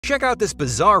Check out this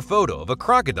bizarre photo of a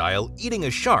crocodile eating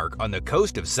a shark on the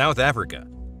coast of South Africa.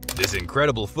 This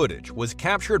incredible footage was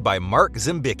captured by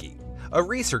Mystiquee, a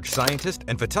research scientist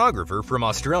and photographer from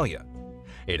Australia.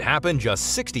 It happened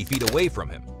just 60 feet away from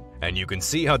him, and you can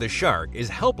see how the shark is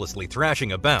helplessly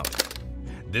thrashing about.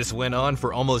 This went on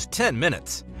for almost 10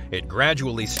 minutes. It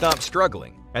gradually stopped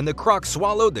struggling, and the croc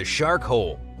swallowed the shark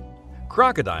whole.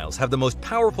 Crocodiles have the most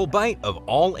powerful bite of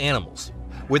all animals,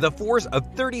 with a force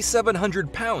of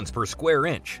 3,700 pounds per square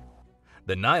inch.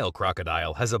 The Nile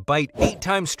crocodile has a bite 8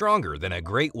 times stronger than a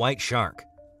great white shark.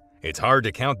 It's hard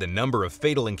to count the number of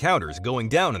fatal encounters going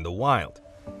down in the wild.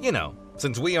 You know,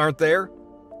 since we aren't there.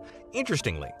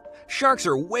 Interestingly, sharks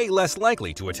are way less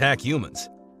likely to attack humans.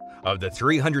 Of the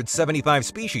 375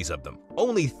 species of them,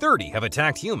 only 30 have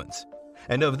attacked humans.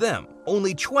 And of them,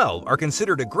 only 12 are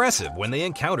considered aggressive when they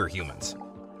encounter humans.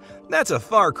 That's a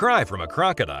far cry from a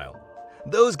crocodile.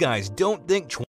 Those guys don't think